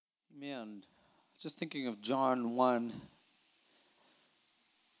Amen. Just thinking of John 1,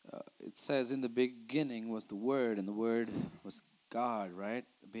 it says, in the beginning was the Word, and the Word was God, right?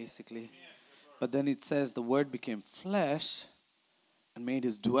 Basically. But then it says the Word became flesh and made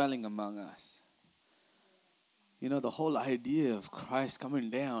His dwelling among us. You know, the whole idea of Christ coming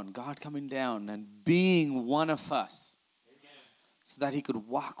down, God coming down and being one of us. So that He could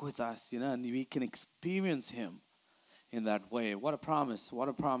walk with us, and we can experience Him in that way. What a promise, what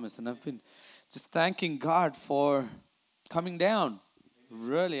a promise. And I've been just thanking God for coming down.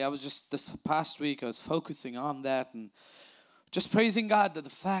 Really, I was just, this past week, I was focusing on that and just praising God that the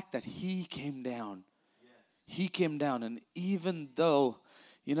fact that He came down. He came down, and even though,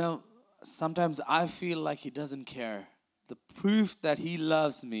 sometimes I feel like He doesn't care, the proof that He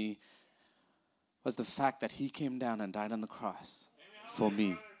loves me was the fact that He came down and died on the cross for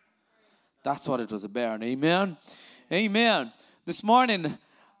me. That's what it was about. Amen. Amen. This morning,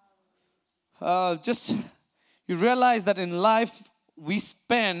 you realize that in life we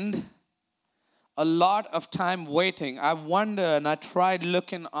spend a lot of time waiting. I wonder, and I tried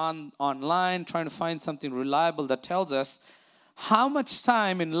looking online, trying to find something reliable that tells us how much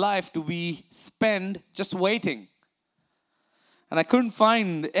time in life do we spend just waiting. And I couldn't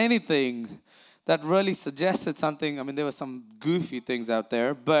find anything that really suggested something. I mean, there were some goofy things out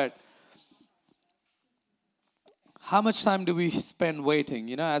there, but how much time do we spend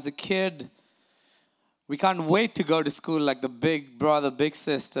waiting? As a kid, we can't wait to go to school like the big brother, big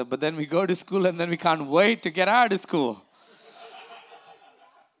sister, but then we go to school and then we can't wait to get out of school.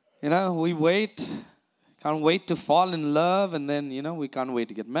 We wait, can't wait to fall in love, and then, we can't wait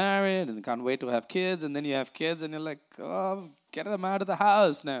to get married, and can't wait to have kids, and then you have kids, and you're like, oh, get them out of the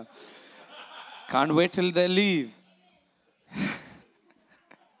house now. Can't wait till they leave.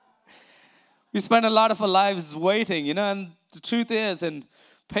 We spend a lot of our lives waiting, and the truth is, and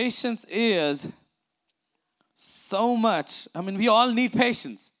patience is so much. I mean, we all need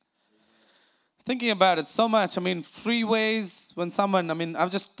patience. Thinking about it so much. I mean, freeways, when someone, I'm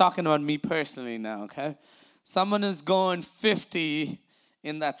just talking about me personally now, okay? Someone is going 50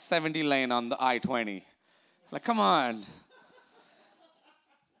 in that 70 lane on the I-20. Like, come on.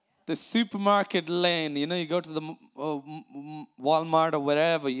 The supermarket lane, you go to the Walmart or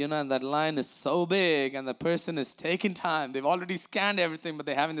wherever, and that line is so big and the person is taking time. They've already scanned everything, but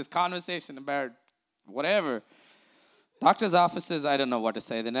they're having this conversation about whatever. Doctor's offices, I don't know what to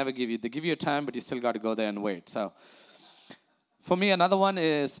say. They give you time, but you still got to go there and wait. So for me, another one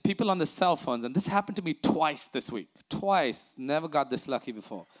is people on the cell phones. And this happened to me twice this week. Twice. Never got this lucky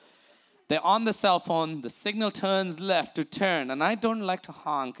before. They're on the cell phone, the signal turns left to turn, and I don't like to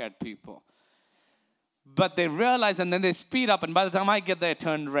honk at people. But they realize, and then they speed up, and by the time I get there, it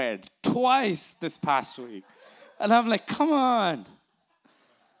turned red. Twice this past week. And I'm like, come on.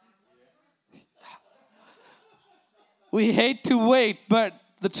 We hate to wait, but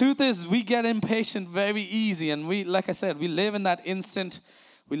the truth is we get impatient very easy, and like I said, we live in that instant,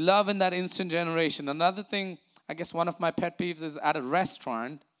 we love in that instant generation. Another thing, I guess one of my pet peeves is at a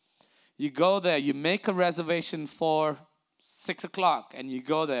restaurant, you go there, you make a reservation for 6 o'clock, and you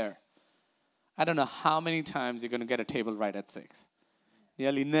go there. I don't know how many times you're going to get a table right at 6.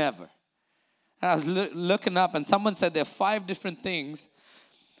 Nearly never. And I was looking up, and someone said there are 5 different things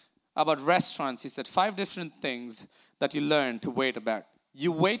about restaurants. He said 5 different things that you learn to wait about.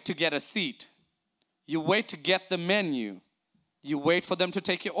 You wait to get a seat. You wait to get the menu. You wait for them to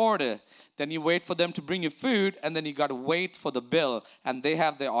take your order. Then you wait for them to bring you food, and then you got to wait for the bill. And they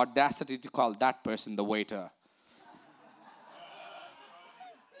have the audacity to call that person the waiter.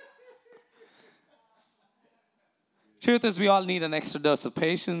 Truth is, we all need an extra dose of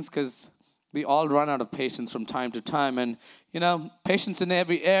patience because we all run out of patience from time to time. And, patience in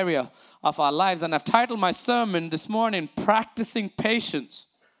every area of our lives. And I've titled my sermon this morning, Practicing Patience.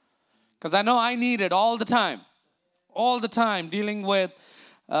 Because I know I need it all the time. All the time, dealing with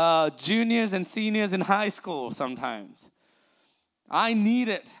juniors and seniors in high school sometimes. I need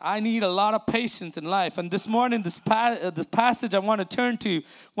it. I need a lot of patience in life. And this morning, the passage I want to turn to,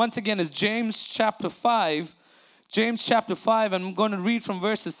 once again, is James chapter 5. James chapter 5, and I'm going to read from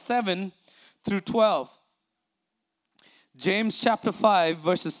verses 7 through 12. James chapter 5,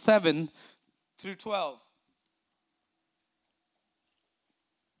 verses 7 through 12.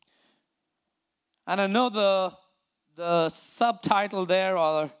 And I know the subtitle there,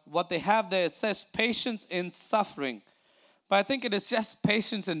 or what they have there, it says patience in suffering. But I think it is just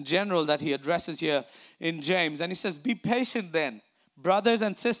patience in general that he addresses here in James. And he says, be patient then, brothers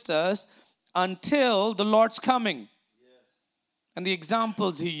and sisters, until the Lord's coming. And the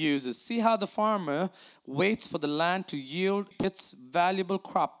examples he uses, see how the farmer waits for the land to yield its valuable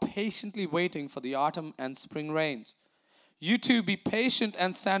crop, patiently waiting for the autumn and spring rains. You too be patient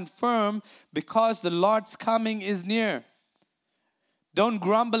and stand firm, because the Lord's coming is near. Don't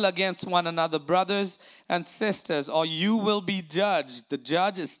grumble against one another, brothers and sisters, or you will be judged. The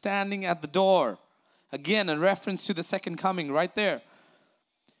judge is standing at the door. Again, a reference to the second coming right there.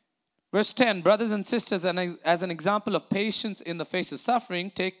 Verse 10, brothers and sisters, and as an example of patience in the face of suffering,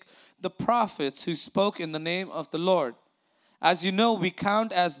 take the prophets who spoke in the name of the Lord. As you know, we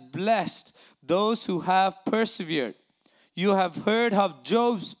count as blessed those who have persevered. You have heard of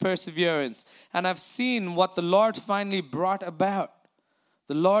Job's perseverance and have seen what the Lord finally brought about.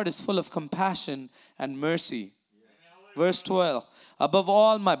 The Lord is full of compassion and mercy. Verse 12, above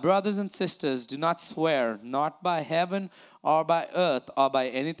all, my brothers and sisters, do not swear, not by heaven or by earth or by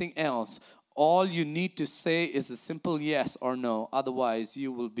anything else. All you need to say is a simple yes or no. Otherwise,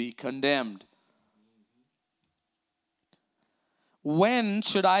 you will be condemned. When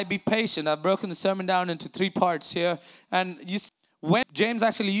should I be patient? I've broken the sermon down into 3 parts here. And you see, when James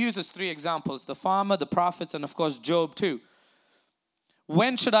actually uses 3 examples, the farmer, the prophets, and of course Job too.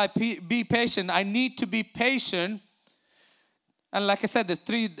 When should I be patient? I need to be patient. And like I said, there's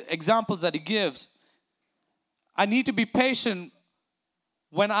 3 examples that he gives. I need to be patient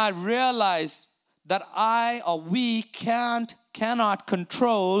when I realize that I or we cannot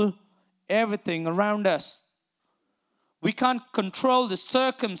control everything around us. We can't control the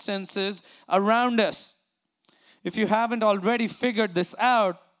circumstances around us. If you haven't already figured this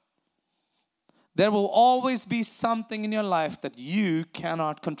out, there will always be something in your life that you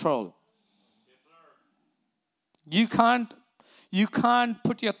cannot control. You can't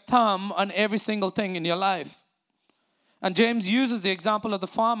put your thumb on every single thing in your life. And James uses the example of the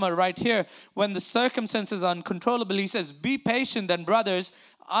farmer right here. When the circumstances are uncontrollable, he says, be patient then, brothers,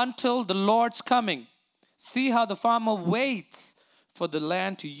 until the Lord's coming. See how the farmer waits for the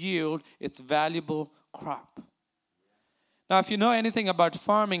land to yield its valuable crop. Now, if you know anything about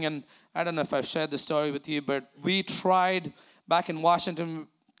farming, and I don't know if I've shared this story with you, but we tried back in Washington,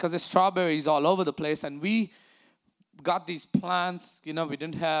 because there's strawberries all over the place, and we got these plants, we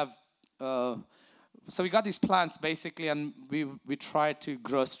didn't have, so we got these plants basically, and we tried to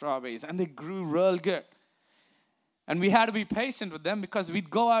grow strawberries, and they grew real good. And we had to be patient with them because we'd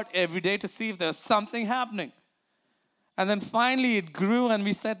go out every day to see if there was something happening. And then finally it grew, and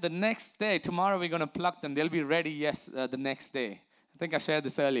we said the next day, tomorrow we're going to pluck them. They'll be ready, the next day. I think I shared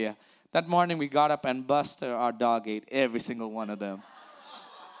this earlier. That morning we got up and Buster, our dog, ate every single one of them.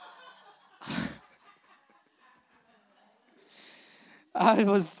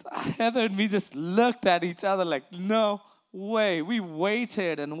 Heather and me just looked at each other like, no way. We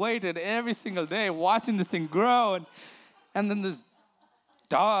waited and waited every single day watching this thing grow. And then this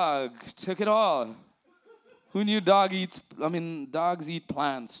dog took it all. Who knew dogs eat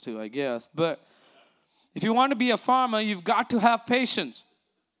plants too, I guess. But if you want to be a farmer, you've got to have patience.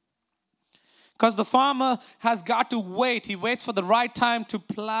 Because the farmer has got to wait. He waits for the right time to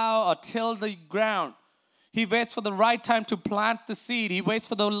plow or till the ground. He waits for the right time to plant the seed. He waits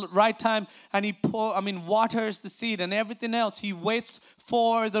for the right time and he waters the seed and everything else. He waits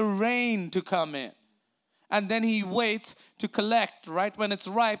for the rain to come in. And then he waits to collect. Right when it's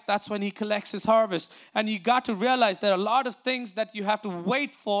ripe, that's when he collects his harvest. And you got to realize there are a lot of things that you have to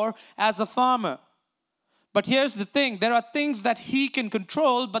wait for as a farmer. But here's the thing. There are things that he can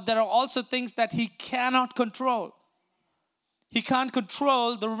control, but there are also things that he cannot control. He can't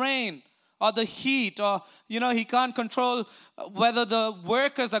control the rain or the heat, or, he can't control whether the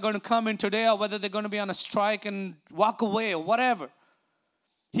workers are going to come in today or whether they're going to be on a strike and walk away or whatever.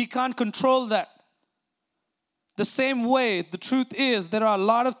 He can't control that. The same way, the truth is, there are a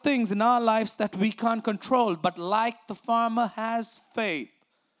lot of things in our lives that we can't control, but like the farmer has faith,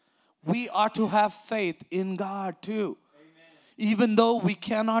 we are to have faith in God too. Even though we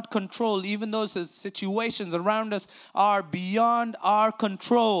cannot control, even though the situations around us are beyond our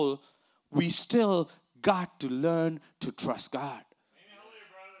control, we still got to learn to trust God.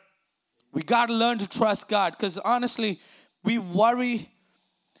 We got to learn to trust God, because honestly, we worry.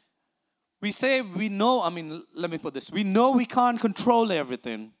 We say we know, let me put this. We know we can't control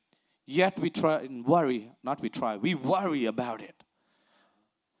everything, yet we try and worry. We worry about it.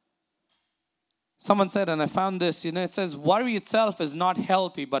 Someone said, and I found this, it says, worry itself is not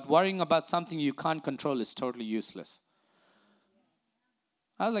healthy, but worrying about something you can't control is totally useless.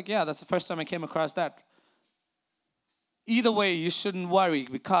 I was like, yeah, that's the first time I came across that. Either way, you shouldn't worry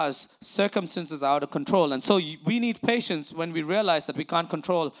because circumstances are out of control. And so we need patience when we realize that we can't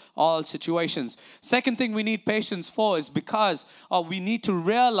control all situations. Second thing we need patience for is because we need to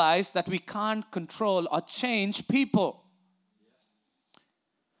realize that we can't control or change people.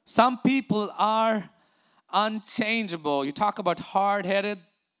 Some people are unchangeable. You talk about hard-headed,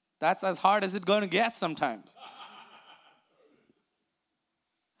 that's as hard as it's going to get sometimes.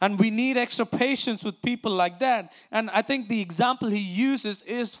 And we need extra patience with people like that. And I think the example he uses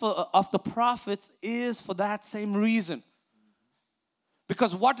of the prophets is for that same reason.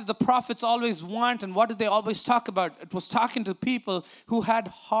 Because what did the prophets always want and what did they always talk about? It was talking to people who had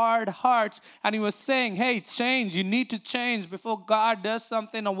hard hearts. And he was saying, hey, change. You need to change before God does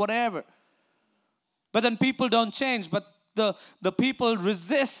something or whatever. But then people don't change. But the people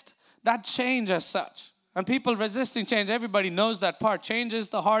resist that change as such. And people resisting change, everybody knows that part. Change is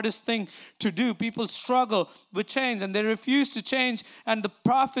the hardest thing to do. People struggle with change and they refuse to change. And the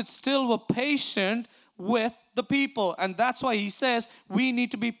prophets still were patient with the people. And that's why he says we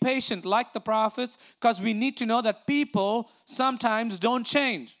need to be patient like the prophets, because we need to know that people sometimes don't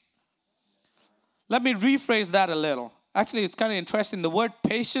change. Let me rephrase that a little. Actually, it's kind of interesting. The word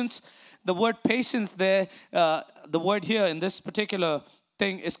patience there, the word here in this particular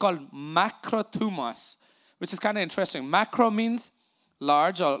thing is called makrothumos, which is kind of interesting. Macro means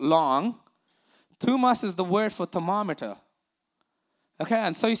large or long. Thumos is the word for thermometer. Okay,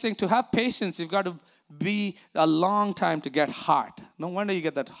 and so he's saying to have patience, you've got to be a long time to get hot. No wonder you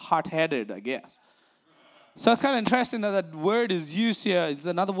get that hot-headed, I guess. So it's kind of interesting that that word is used here. It's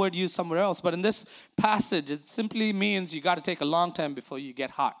another word used somewhere else. But in this passage, it simply means you got to take a long time before you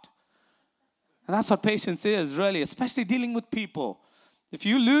get hot. And that's what patience is, really, especially dealing with people. If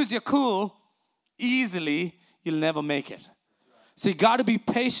you lose your cool easily, you'll never make it. So you got to be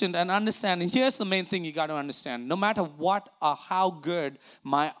patient and understand. And here's the main thing you got to understand. No matter what or how good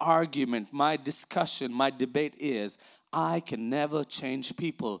my argument, my discussion, my debate is, I can never change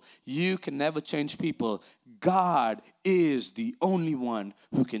people. You can never change people. God is the only one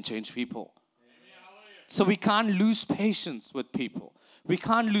who can change people. So we can't lose patience with people. We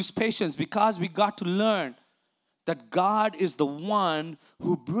can't lose patience because we got to learn that God is the one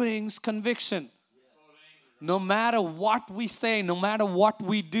who brings conviction. No matter what we say, no matter what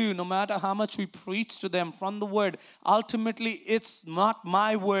we do, no matter how much we preach to them from the word, ultimately it's not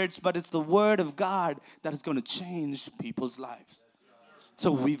my words, but it's the word of God that is going to change people's lives.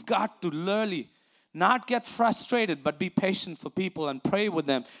 So we've got to really not get frustrated, but be patient for people and pray with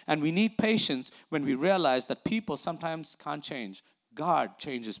them. And we need patience when we realize that people sometimes can't change. God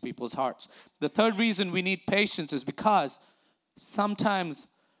changes people's hearts. The third reason we need patience is because sometimes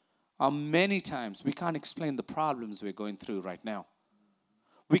or many times we can't explain the problems we're going through right now.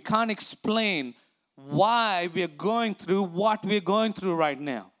 We can't explain why we're going through what we're going through right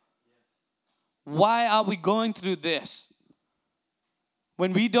now. Why are we going through this?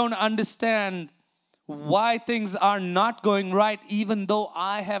 When we don't understand why things are not going right, even though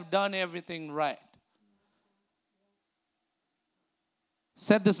I have done everything right.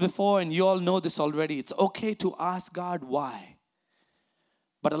 Said this before and you all know this already. It's okay to ask God why.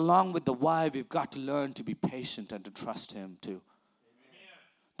 But along with the why, we've got to learn to be patient and to trust Him too.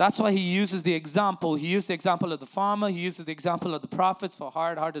 That's why He uses the example. He used the example of the farmer. He uses the example of the prophets for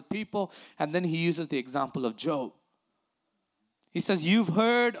hard-hearted people. And then He uses the example of Job. He says, you've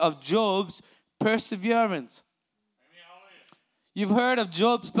heard of Job's perseverance. You've heard of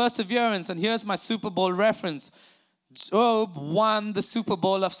Job's perseverance. And here's my Super Bowl reference. Job won the Super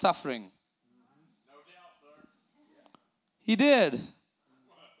Bowl of suffering. He did.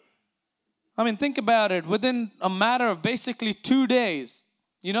 I mean, think about it. Within a matter of basically 2 days,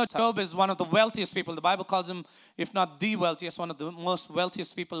 you know, Job is one of the wealthiest people. The Bible calls him, if not the wealthiest, one of the most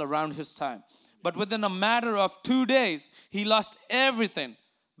wealthiest people around his time. But within a matter of 2 days, he lost everything.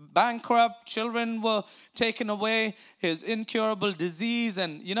 Bankrupt, children were taken away, his incurable disease,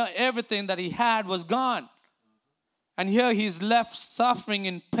 and, you know, everything that he had was gone. And here he's left suffering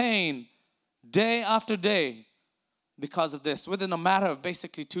in pain day after day because of this. Within a matter of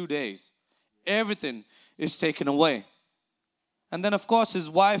basically 2 days. Everything is taken away. And then, of course, his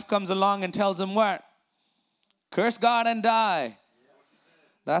wife comes along and tells him what? Curse God and die.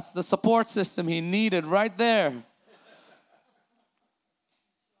 That's the support system he needed right there.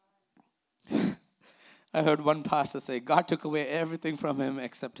 I heard one pastor say, God took away everything from him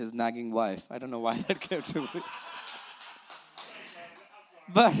except his nagging wife. I don't know why that came to me.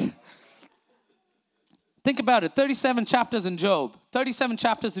 But think about it, 37 chapters in Job. 37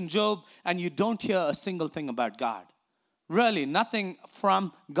 chapters in Job, and you don't hear a single thing about God. Really, nothing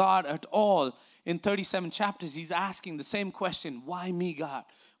from God at all in 37 chapters, he's asking the same question. Why me, God?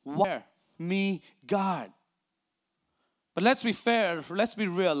 Why me, God? But let's be fair. Let's be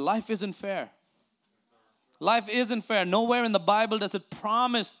real. Life isn't fair. Life isn't fair. Nowhere in the Bible does it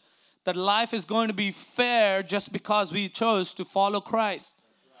promise that life is going to be fair just because we chose to follow Christ.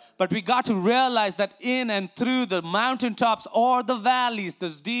 But we got to realize that in and through the mountaintops or the valleys,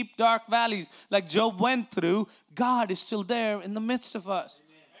 those deep, dark valleys like Job went through, God is still there in the midst of us.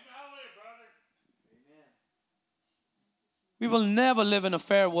 We will never live in a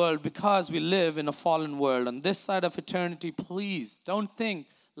fair world because we live in a fallen world. On this side of eternity, please don't think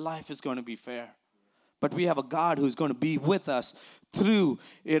life is going to be fair. But we have a God who's going to be with us through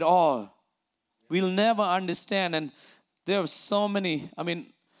it all. We'll never understand. And there are so many,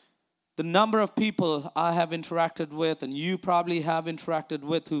 the number of people I have interacted with and you probably have interacted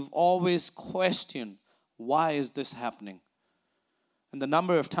with who've always questioned, why is this happening? And the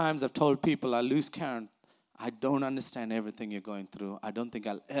number of times I've told people, I lose count, I don't understand everything you're going through. I don't think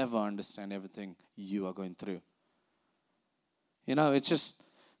I'll ever understand everything you are going through. It's just,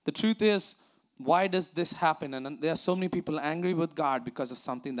 the truth is, why does this happen? And there are so many people angry with God because of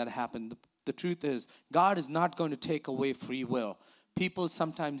something that happened. The truth is, God is not going to take away free will. People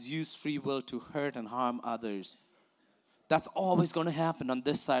sometimes use free will to hurt and harm others. That's always going to happen on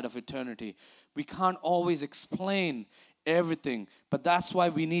this side of eternity. We can't always explain everything, but that's why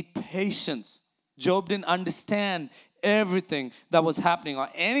we need patience. Job didn't understand everything that was happening or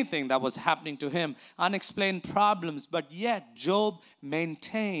anything that was happening to him, unexplained problems, but yet Job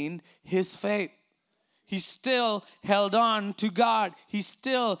maintained his faith. He still held on to God. He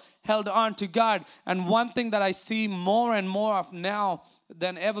still held on to God. And one thing that I see more and more of now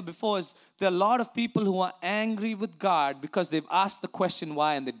than ever before is there are a lot of people who are angry with God because they've asked the question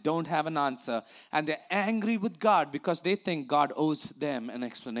why and they don't have an answer. And they're angry with God because they think God owes them an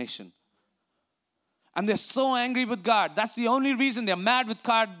explanation. And they're so angry with God. That's the only reason they're mad with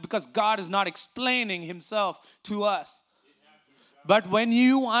God, because God is not explaining himself to us. But when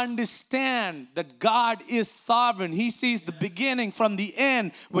you understand that God is sovereign, he sees the beginning from the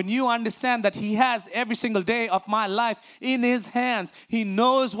end. When you understand that he has every single day of my life in his hands, he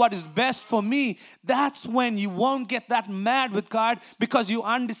knows what is best for me. That's when you won't get that mad with God, because you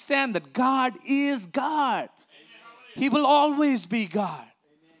understand that God is God. He will always be God.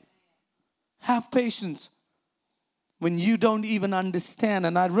 Have patience when you don't even understand.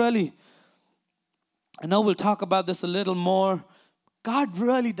 And I know we'll talk about this a little more. God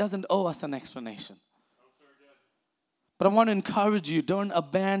really doesn't owe us an explanation. But I want to encourage you, don't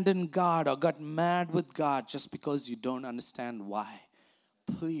abandon God or get mad with God just because you don't understand why.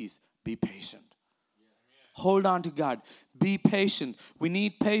 Please be patient. Hold on to God. Be patient. We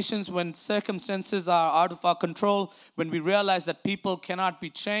need patience when circumstances are out of our control, when we realize that people cannot be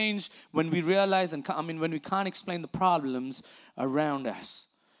changed, when we realize when we can't explain the problems around us.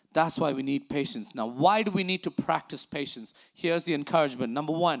 That's why we need patience. Now, why do we need to practice patience? Here's the encouragement.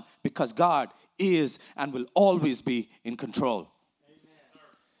 Number one, because God is and will always be in control.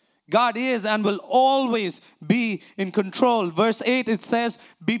 God is and will always be in control. Verse 8, it says,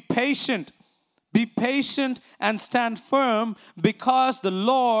 be patient. Be patient and stand firm, because the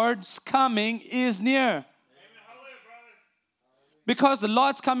Lord's coming is near. Because the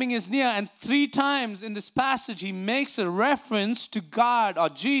Lord's coming is near. And 3 times in this passage, he makes a reference to God or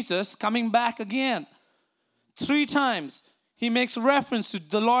Jesus coming back again. 3 times he makes a reference to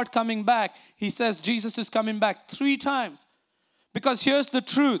the Lord coming back. He says Jesus is coming back 3 times. Because here's the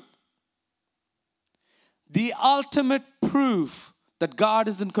truth. The ultimate proof that God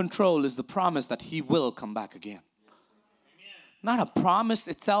is in control is the promise that he will come back again. Not a promise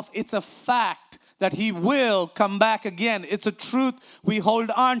itself, it's a fact that he will come back again. It's a truth we hold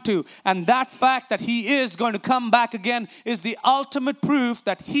on to. And that fact that he is going to come back again is the ultimate proof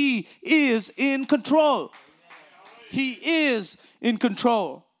that he is in control. He is in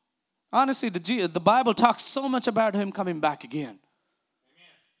control. Honestly, the Bible talks so much about him coming back again.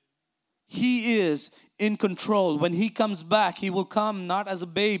 He is in control. When he comes back, he will come not as a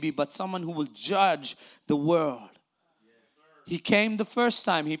baby, but someone who will judge the world. He came the first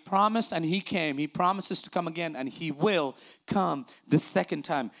time. He promised and he came. He promises to come again, and he will come the second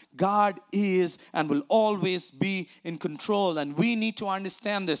time. God is and will always be in control, and we need to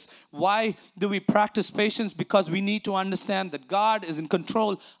understand this. Why do we practice patience? Because we need to understand that God is in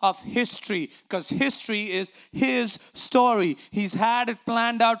control of history, because history is his story. He's had it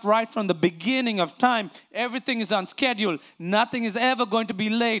planned out right from the beginning of time. Everything is on schedule. Nothing is ever going to be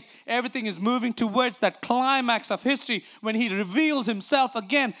late. Everything is moving towards that climax of history when he reveals himself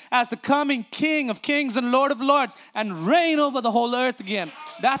again as the coming King of Kings and Lord of Lords and reign over the whole earth again.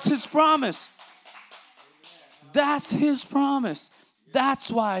 That's his promise. That's His promise. That's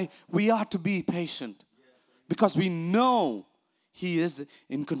why we ought to be patient. Because we know He is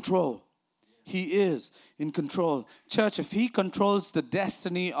in control. He is in control. Church, if He controls the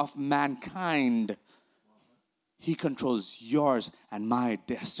destiny of mankind, He controls yours and my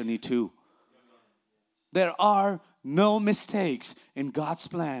destiny too. There are no mistakes in God's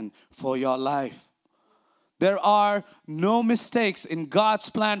plan for your life. There are no mistakes in God's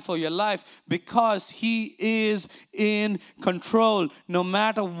plan for your life because He is in control. No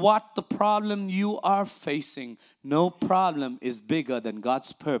matter what the problem you are facing, no problem is bigger than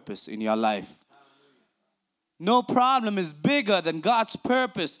God's purpose in your life. No problem is bigger than God's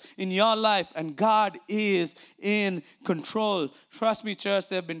purpose in your life, and God is in control. Trust me, church,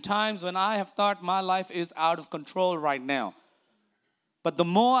 there have been times when I have thought my life is out of control right now. But the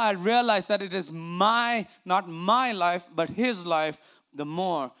more I realize that it is not my life, but His life, the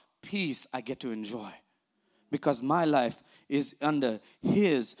more peace I get to enjoy. Because my life is under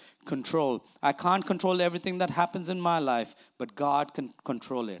His control. I can't control everything that happens in my life, but God can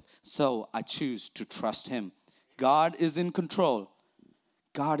control it. So I choose to trust Him. God is in control.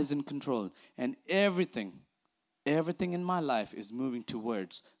 God is in control. And everything in my life is moving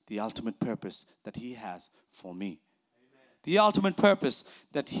towards the ultimate purpose that He has for me. The ultimate purpose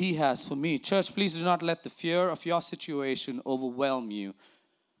that He has for me. Church, please do not let the fear of your situation overwhelm you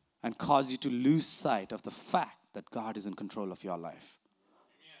and cause you to lose sight of the fact that God is in control of your life.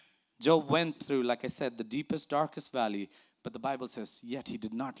 Job went through, like I said, the deepest, darkest valley, but the Bible says, yet he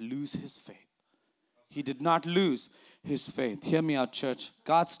did not lose his faith. He did not lose his faith. Hear me out, church.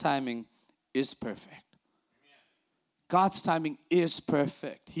 God's timing is perfect. God's timing is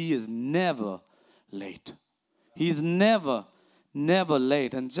perfect. He is never late. He's never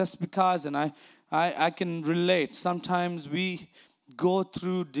late. And just because, and I can relate, sometimes we go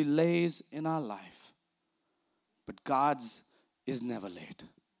through delays in our life. But God's is never late.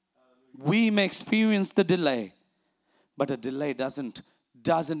 We may experience the delay, but a delay doesn't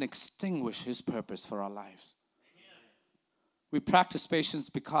extinguish His purpose for our lives. We practice patience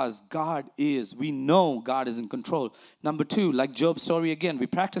because we know God is in control. Number 2, like Job's story again, we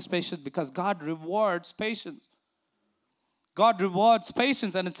practice patience because God rewards patience. God rewards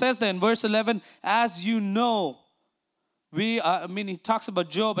patience, and it says there in verse 11, as you know, he talks about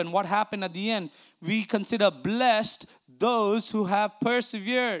Job and what happened at the end. We consider blessed those who have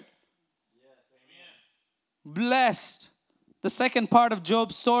persevered. Blessed. The second part of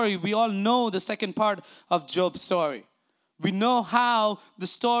Job's story, we all know the second part of Job's story. We know how the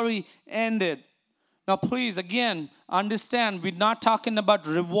story ended. Now please, again, understand, we're not talking about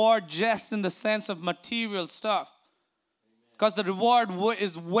reward just in the sense of material stuff. Because the reward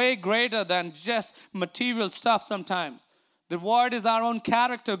is way greater than just material stuff sometimes. The reward is our own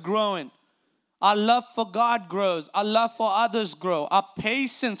character growing. Our love for God grows. Our love for others grows. Our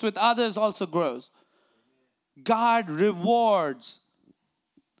patience with others also grows. God rewards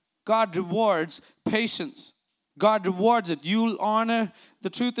patience. God rewards it. You'll honor.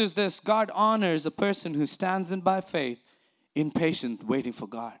 The truth is this: God honors a person who stands in by faith, in patience, waiting for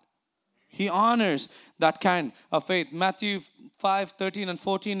God. He honors that kind of faith. Matthew 5:13 and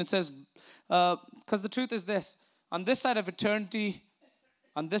 14, it says, because the truth is this: on this side of eternity,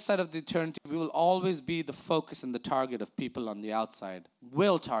 we will always be the focus and the target of people on the outside.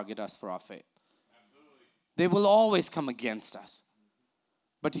 Will target us for our faith. They will always come against us.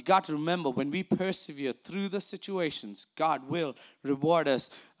 But you got to remember, when we persevere through the situations, God will reward us.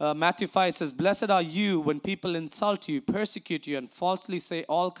 Matthew 5 says, blessed are you when people insult you, persecute you, and falsely say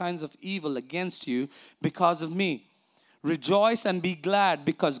all kinds of evil against you because of me. Rejoice and be glad,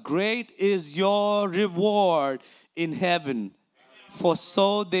 because great is your reward in heaven. For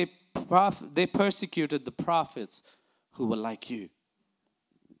so they persecuted the prophets who were like you.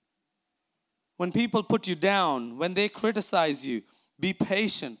 When people put you down, when they criticize you, be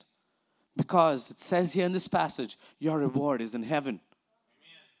patient, because it says here in this passage, your reward is in heaven. Amen.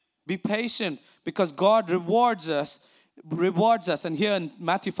 Be patient, because God rewards us. And here in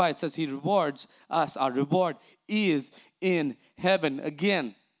Matthew 5 it says He rewards us. Our reward is in heaven.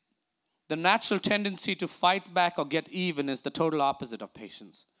 Again, the natural tendency to fight back or get even is the total opposite of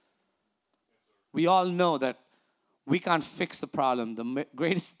patience. We all know that we can't fix the problem. The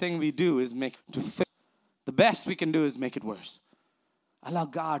greatest thing we do is fix. The best we can do is make it worse. Allow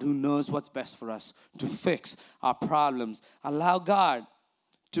God, who knows what's best for us, to fix our problems. Allow God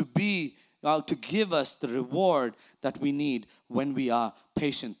to give us the reward that we need when we are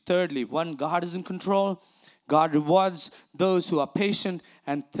patient. Thirdly, God is in control. God rewards those who are patient.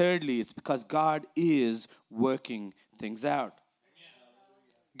 And thirdly, it's because God is working things out.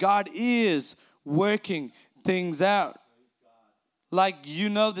 God is working things out. Like, you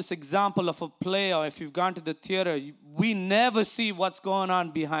know this example of a play, or if you've gone to the theater, we never see what's going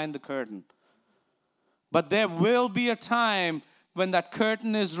on behind the curtain. But there will be a time when that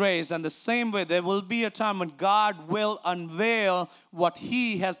curtain is raised, and the same way there will be a time when God will unveil what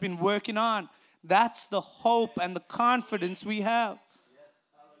He has been working on. That's the hope and the confidence we have.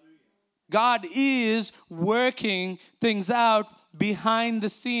 God is working things out behind the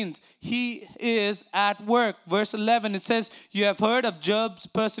scenes. He is at work. Verse 11, it says, you have heard of Job's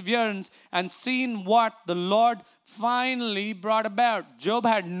perseverance and seen what the Lord finally brought about. Job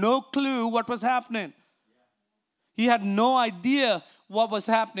had no clue what was happening. He had no idea what was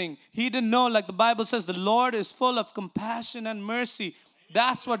happening. He didn't know, like the Bible says, the Lord is full of compassion and mercy.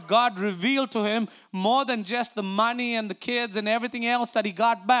 That's what God revealed to him, more than just the money and the kids and everything else that he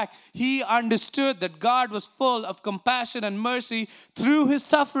got back. He understood that God was full of compassion and mercy through his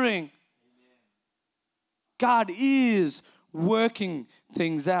suffering. God is working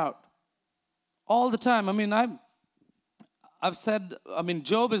things out all the time. I mean, I've said,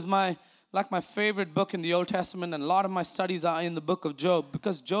 Job is my favorite book in the Old Testament, and a lot of my studies are in the book of Job,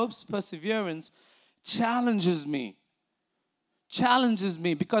 because Job's perseverance challenges me,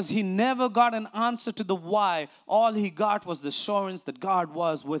 because he never got an answer to the why. All he got was the assurance that God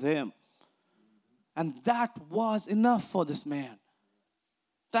was with him. And that was enough for this man.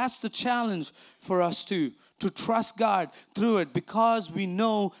 That's the challenge for us too, to trust God through it, because we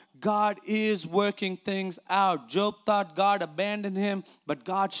know God is working things out. Job thought God abandoned him, but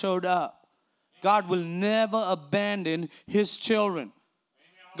God showed up. God will never abandon His children.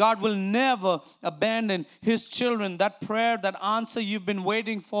 God will never abandon His children. That prayer, that answer you've been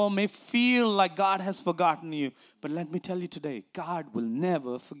waiting for may feel like God has forgotten you. But let me tell you today, God will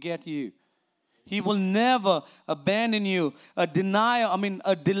never forget you. He will never abandon you. A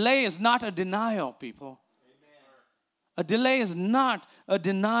delay is not a denial, people. A delay is not a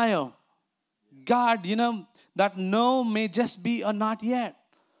denial. God, that no may just be a not yet.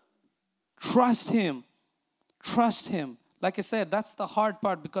 Trust Him. Trust Him. Like I said, that's the hard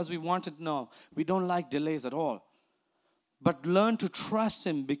part, because we want it now. We don't like delays at all. But learn to trust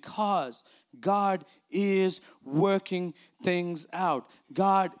Him, because God is working things out.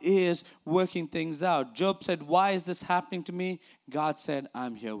 God is working things out. Job said, why is this happening to me? God said,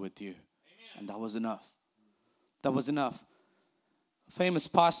 I'm here with you. Amen. And that was enough. That was enough. A famous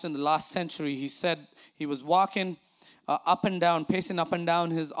pastor in the last century, he said he was walking up and down, pacing up and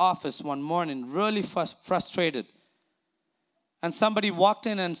down his office one morning, really frustrated. And somebody walked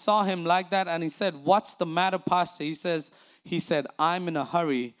in and saw him like that, and he said, what's the matter, pastor? He said, I'm in a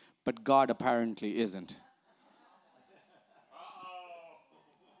hurry, but God apparently isn't.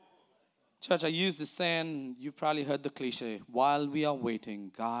 Church, I use this saying, you probably heard the cliche, while we are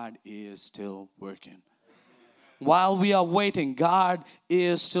waiting, God is still working. While we are waiting, God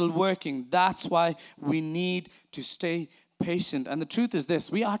is still working. That's why we need to stay patient. And the truth is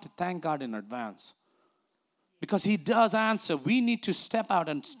this, we ought to thank God in advance, because He does answer. We need to step out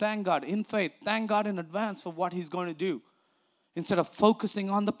and thank God in faith. Thank God in advance for what He's going to do. Instead of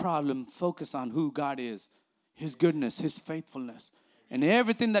focusing on the problem, focus on who God is, His goodness, His faithfulness, and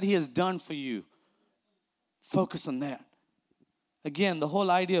everything that He has done for you. Focus on that. Again, the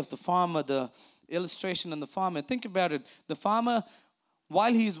whole idea of the farmer, the illustration on the farmer. Think about it. The farmer,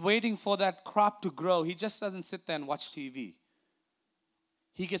 while he's waiting for that crop to grow, he just doesn't sit there and watch TV.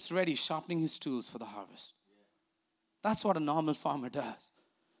 He gets ready, sharpening his tools for the harvest. That's what a normal farmer does.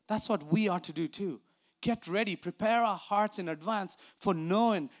 That's what we are to do too. Get ready, prepare our hearts in advance for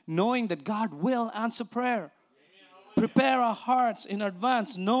knowing that God will answer prayer. Prepare our hearts in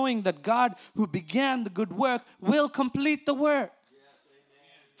advance, knowing that God who began the good work will complete the work.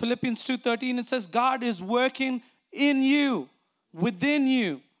 Philippians 2:13, it says, God is working in you, within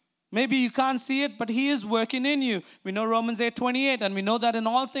you. Maybe you can't see it, but He is working in you. We know Romans 8:28, and we know that in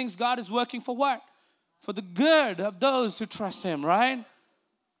all things God is working for what? For the good of those who trust Him, right?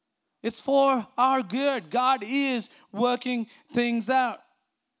 It's for our good. God is working things out.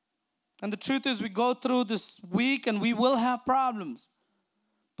 And the truth is, we go through this week and we will have problems.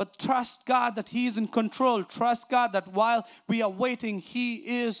 But trust God that He is in control. Trust God that while we are waiting, He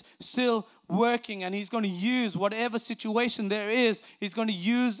is still working, and He's going to use whatever situation there is. He's going to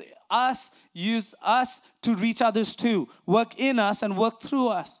use us to reach others too. Work in us and work through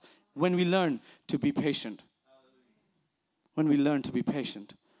us when we learn to be patient. When we learn to be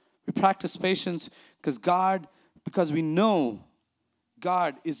patient. We practice patience because we know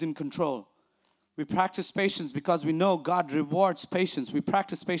God is in control. We practice patience because we know God rewards patience. We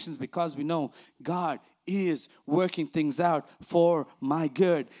practice patience because we know God is working things out for my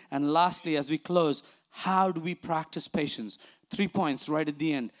good. And lastly, as we close, How do we practice patience? 3 points right at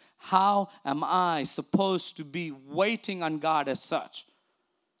the end. How am I supposed to be waiting on God as such?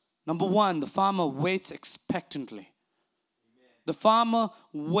 Number one, the farmer waits expectantly. The farmer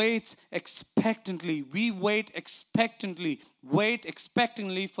waits expectantly. We wait expectantly. Wait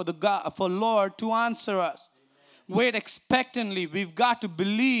expectantly for Lord to answer us. Wait expectantly. We've got to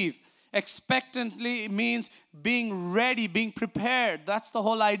believe. Expectantly means being ready, being prepared. That's the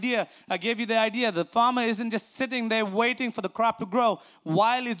whole idea. I gave you the idea. The farmer isn't just sitting there waiting for the crop to grow.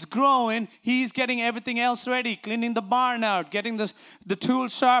 While it's growing, he's getting everything else ready, cleaning the barn out, getting the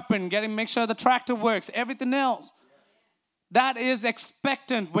tools sharpened, make sure the tractor works, everything else. That is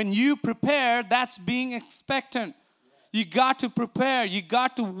expectant. When you prepare, that's being expectant. You got to prepare. You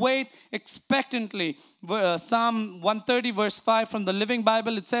got to wait expectantly. Psalm 130 verse 5 from the Living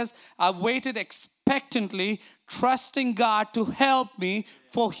Bible, it says, I waited expectantly, trusting God to help me,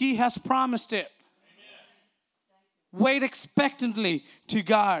 for He has promised it. Amen. Wait expectantly to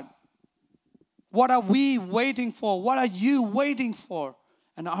God. What are we waiting for? What are you waiting for?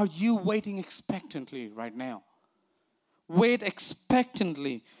 And are you waiting expectantly right now? Wait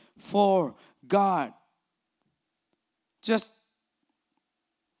expectantly for God. Just,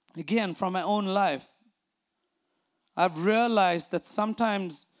 again, from my own life, I've realized that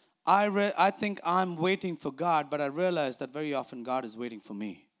sometimes I think I'm waiting for God, but I realize that very often God is waiting for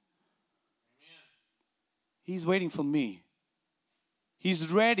me. He's waiting for me.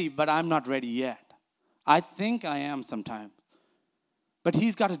 He's ready, but I'm not ready yet. I think I am sometimes. But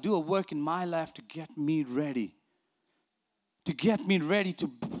He's got to do a work in my life to get me ready. To get me ready to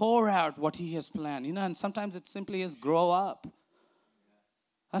pour out what He has planned. And sometimes it simply is grow up.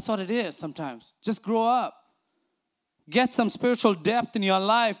 That's what it is sometimes. Just grow up. Get some spiritual depth in your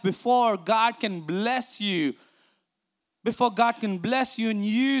life before God can bless you. Before God can bless you and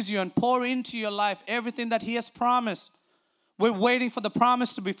use you and pour into your life everything that He has promised. We're waiting for the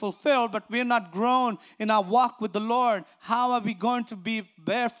promise to be fulfilled, but we're not grown in our walk with the Lord. How are we going to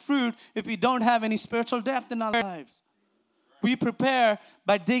bear fruit if we don't have any spiritual depth in our lives? We prepare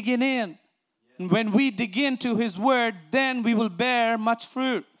by digging in. And when we dig into His Word, then we will bear much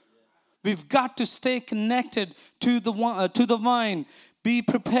fruit. We've got to stay connected to the vine. Be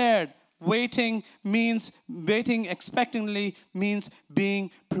prepared. Waiting expectantly means being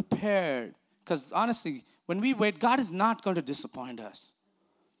prepared. Because honestly, when we wait, God is not going to disappoint us.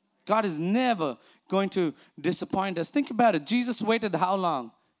 God is never going to disappoint us. Think about it. Jesus waited how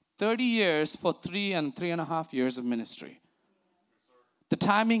long? 30 years for 3.5 years of ministry. The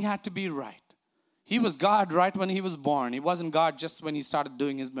timing had to be right. He was God right when He was born. He wasn't God just when He started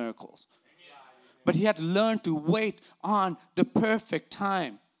doing His miracles. But He had to learn to wait on the perfect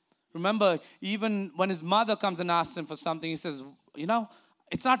time. Remember, even when His mother comes and asks Him for something, He says,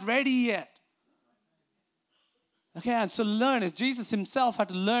 it's not ready yet. Okay, and so if Jesus Himself had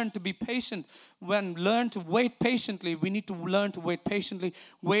to learn to be patient, learn to wait patiently, we need to learn to wait patiently,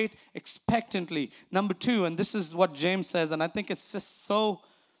 wait expectantly. Number 2, and this is what James says, and I think it's just so,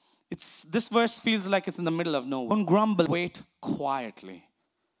 this verse feels like it's in the middle of nowhere. Don't grumble, wait quietly.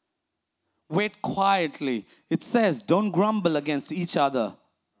 Wait quietly. It says, don't grumble against each other,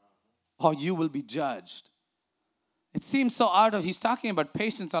 or you will be judged. It seems so he's talking about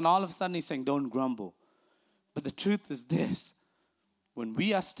patience, and all of a sudden He's saying, don't grumble. But the truth is this, when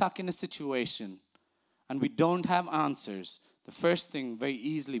we are stuck in a situation and we don't have answers, the first thing very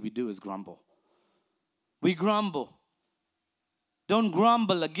easily we do is grumble. We grumble. Don't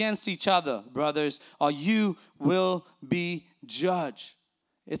grumble against each other, brothers, or you will be judged.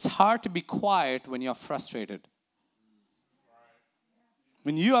 It's hard to be quiet when you're frustrated.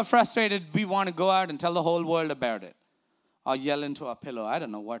 When you are frustrated, we want to go out and tell the whole world about it. Or yell into our pillow. I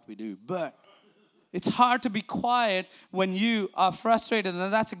don't know what we do, but it's hard to be quiet when you are frustrated.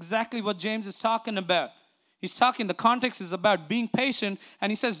 And that's exactly what James is talking about. The context is about being patient.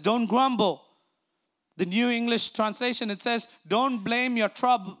 And he says, don't grumble. The New English translation, it says, don't blame your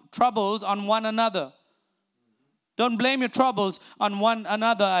troubles on one another. Don't blame your troubles on one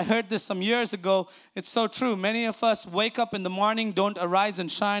another. I heard this some years ago. It's so true. Many of us wake up in the morning, don't arise and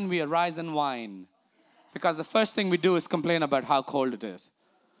shine, we arise and whine. Because the first thing we do is complain about how cold it is.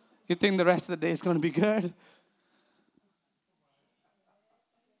 You think the rest of the day is going to be good?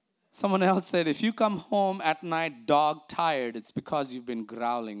 Someone else said, if you come home at night dog tired, it's because you've been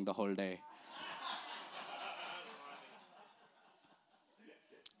growling the whole day.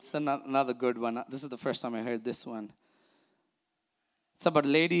 It's another good one. This is the first time I heard this one. It's about a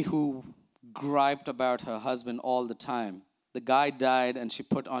lady who griped about her husband all the time. The guy died and she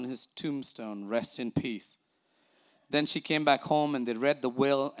put on his tombstone, rest in peace. Then she came back home and they read the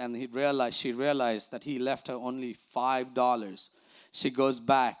will, and she realized that he left her only $5. She goes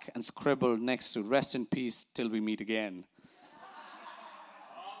back and scribbled next to "Rest in peace till we meet again."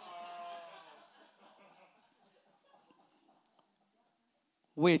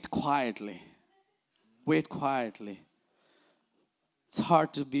 Wait quietly. Wait quietly. It's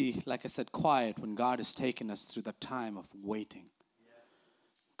hard to be, like I said, quiet when God is taking us through the time of waiting.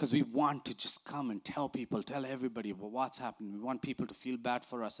 Because we want to just come and tell people, tell everybody about what's happening. We want people to feel bad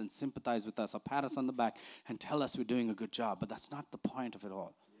for us and sympathize with us or pat us on the back and tell us we're doing a good job. But that's not the point of it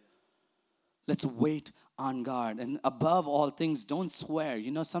all. Let's wait on God. And above all things, don't swear.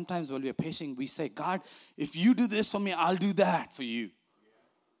 You know, sometimes when we're patient, we say, God, if you do this for me, I'll do that for you.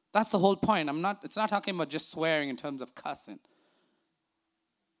 That's the whole point. It's not talking about just swearing in terms of cussing.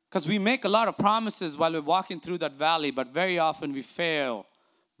 Because we make a lot of promises while we're walking through that valley, but very often we fail.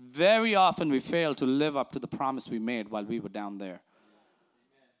 Very often we fail to live up to the promise we made while we were down there.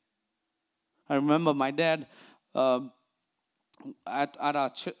 I remember my dad at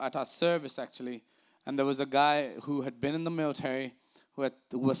our service actually, and there was a guy who had been in the military who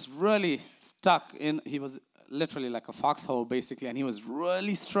was really stuck in. He was literally like a foxhole basically, and he was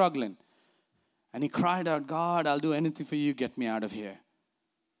really struggling. And he cried out, "God, I'll do anything for you. Get me out of here."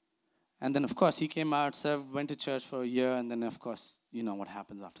 And then, of course, he came out, served, went to church for a year, and then, of course, you know what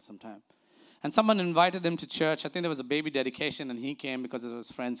happens after some time. And someone invited him to church. I think there was a baby dedication, and he came because it was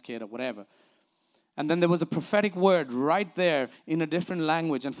his friend's kid or whatever. And then there was a prophetic word right there in a different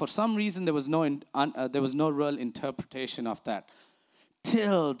language, and for some reason there was no real interpretation of that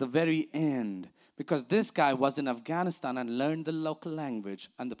till the very end, because this guy was in Afghanistan and learned the local language,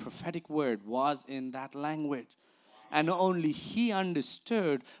 and the prophetic word was in that language. And only he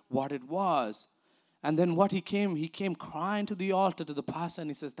understood what it was. And then he came crying to the altar, to the pastor, and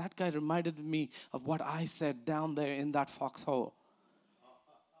he says, that guy reminded me of what I said down there in that foxhole.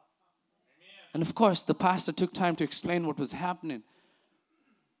 And of course, the pastor took time to explain what was happening.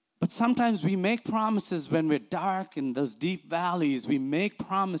 But sometimes we make promises when we're dark in those deep valleys. We make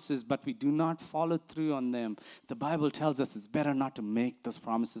promises, but we do not follow through on them. The Bible tells us it's better not to make those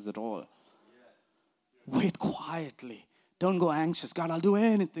promises at all. Wait quietly. Don't go anxious. God, I'll do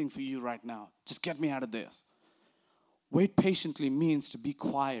anything for you right now. Just get me out of this. Wait patiently means to be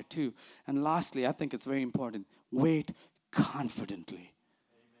quiet too. And lastly, I think it's very important. Wait confidently.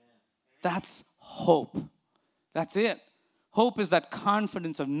 That's hope. That's it. Hope is that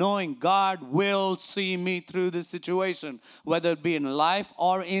confidence of knowing God will see me through this situation. Whether it be in life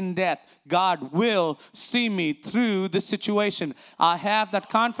or in death, God will see me through this situation. I have that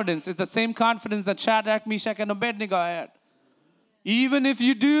confidence. It's the same confidence that Shadrach, Meshach, and Abednego had. Even if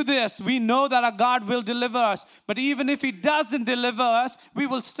you do this, we know that our God will deliver us. But even if He doesn't deliver us, we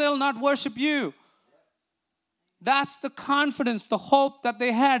will still not worship you. That's the confidence, the hope that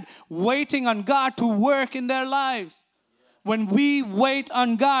they had, waiting on God to work in their lives. When we wait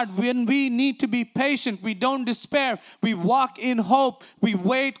on God, when we need to be patient, we don't despair. We walk in hope. We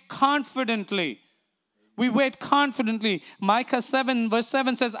wait confidently. We wait confidently. Micah 7 verse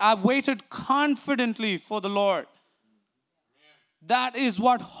 7 says, I waited confidently for the Lord. That is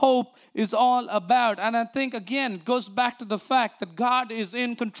what hope is all about. And I think, again, it goes back to the fact that God is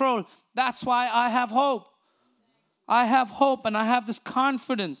in control. That's why I have hope. I have hope and I have this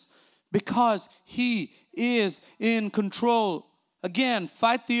confidence because He is in control. Again,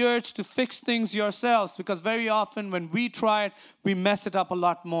 fight the urge to fix things yourselves, because very often when we try it, we mess it up a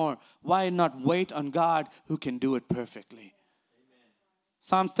lot more. Why not wait on God who can do it perfectly? Amen.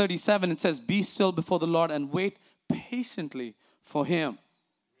 Psalms 37, it says, be still before the Lord and wait patiently for Him. Amen.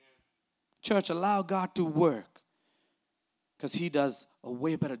 Church, allow God to work, because He does a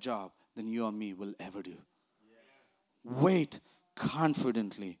way better job than you or me will ever do. Yeah. Wait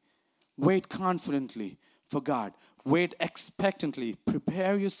confidently. Wait confidently for God. Wait expectantly.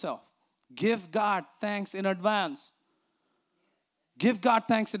 Prepare yourself. Give God thanks in advance. Give God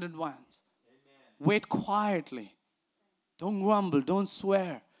thanks in advance. Amen. Wait quietly. Don't grumble. Don't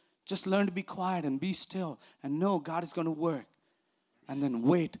swear. Just learn to be quiet and be still and know God is going to work. And then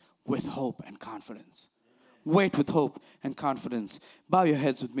wait with hope and confidence. Amen. Wait with hope and confidence. Bow your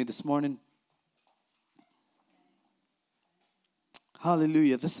heads with me this morning.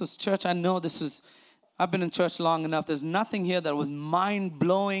 Hallelujah. This was church. I know I've been in church long enough. There's nothing here that was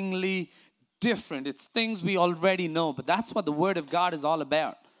mind-blowingly different. It's things we already know, but that's what the Word of God is all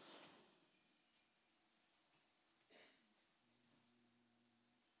about.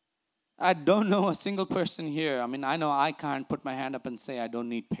 I don't know a single person here. I mean, I know I can't put my hand up and say I don't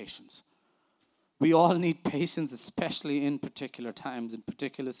need patience. We all need patience, especially in particular times, in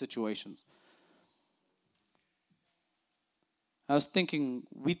particular situations. I was thinking,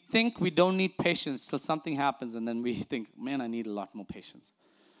 we think we don't need patience till something happens, and then we think, man, I need a lot more patience.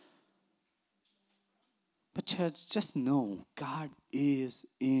 But church, just know God is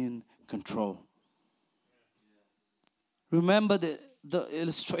in control. Remember the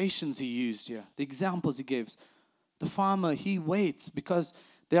illustrations he used here, the examples he gave. The farmer, he waits because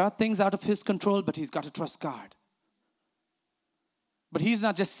there are things out of his control, but he's got to trust God. But he's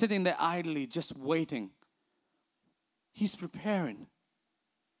not just sitting there idly, just waiting. He's preparing.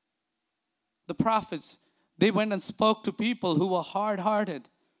 The prophets, they went and spoke to people who were hard-hearted.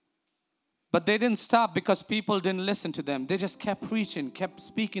 But they didn't stop because people didn't listen to them. They just kept preaching, kept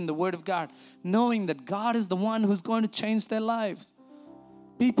speaking the word of God, knowing that God is the one who's going to change their lives.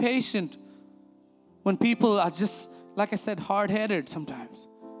 Be patient when people are just, like I said, hard-headed sometimes.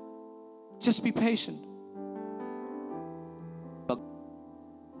 Just be patient.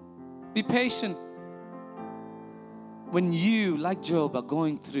 Be patient when you, like Job, are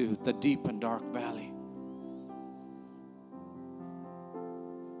going through the deep and dark valley.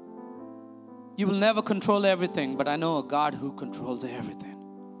 You will never control everything, but I know a God who controls everything.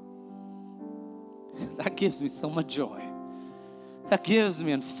 That gives me so much joy. That gives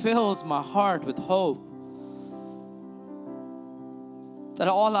me and fills my heart with hope. That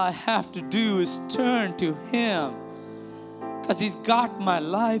all I have to do is turn to Him, because He's got my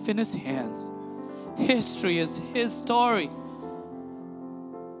life in His hands. History is His story.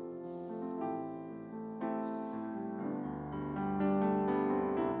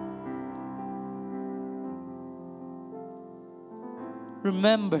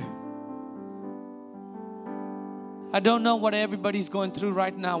 Remember, I don't know what everybody's going through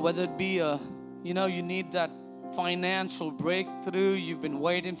right now, whether it be you need that financial breakthrough you've been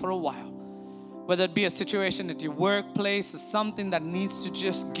waiting for a while. Whether it be a situation at your workplace or something that needs to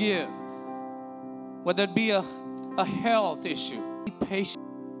just give. Whether it be a health issue. Be patient.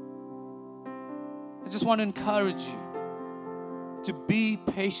 I just want to encourage you to be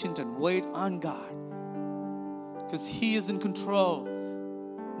patient and wait on God, because He is in control.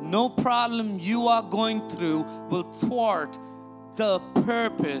 No problem you are going through will thwart the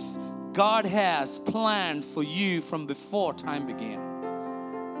purpose God has planned for you from before time began.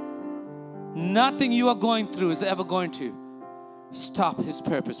 Nothing you are going through is ever going to stop His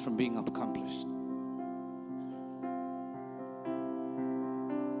purpose from being accomplished.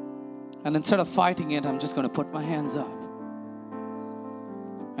 And instead of fighting it, I'm just going to put my hands up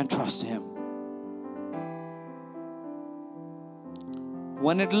and trust Him.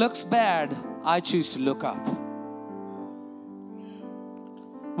 When it looks bad, I choose to look up.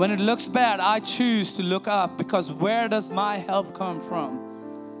 When it looks bad, I choose to look up, because where does my help come from?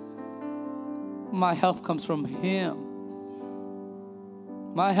 My help comes from Him.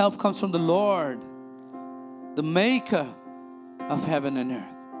 My help comes from the Lord, the Maker of heaven and earth.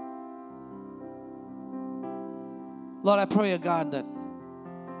 Lord, I pray, God, that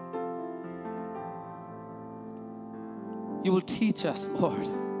You will teach us, Lord,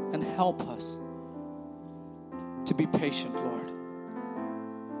 and help us to be patient, Lord.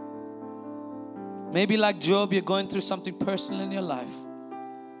 Maybe like Job, you're going through something personal in your life.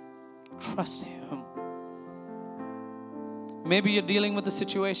 Trust Him. Maybe you're dealing with a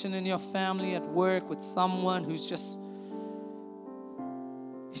situation in your family, at work, with someone who's just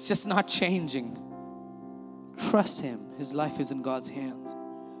not changing. Trust Him. His life is in God's hands.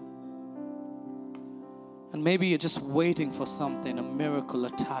 And maybe you're just waiting for something, a miracle, a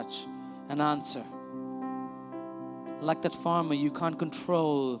touch, an answer. Like that farmer, you can't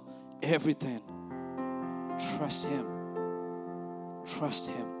control everything. Trust Him. Trust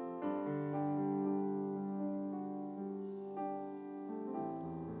Him.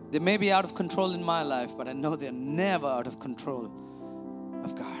 They may be out of control in my life, but I know they're never out of control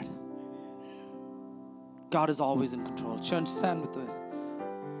of God. God is always in control. Church, stand with me.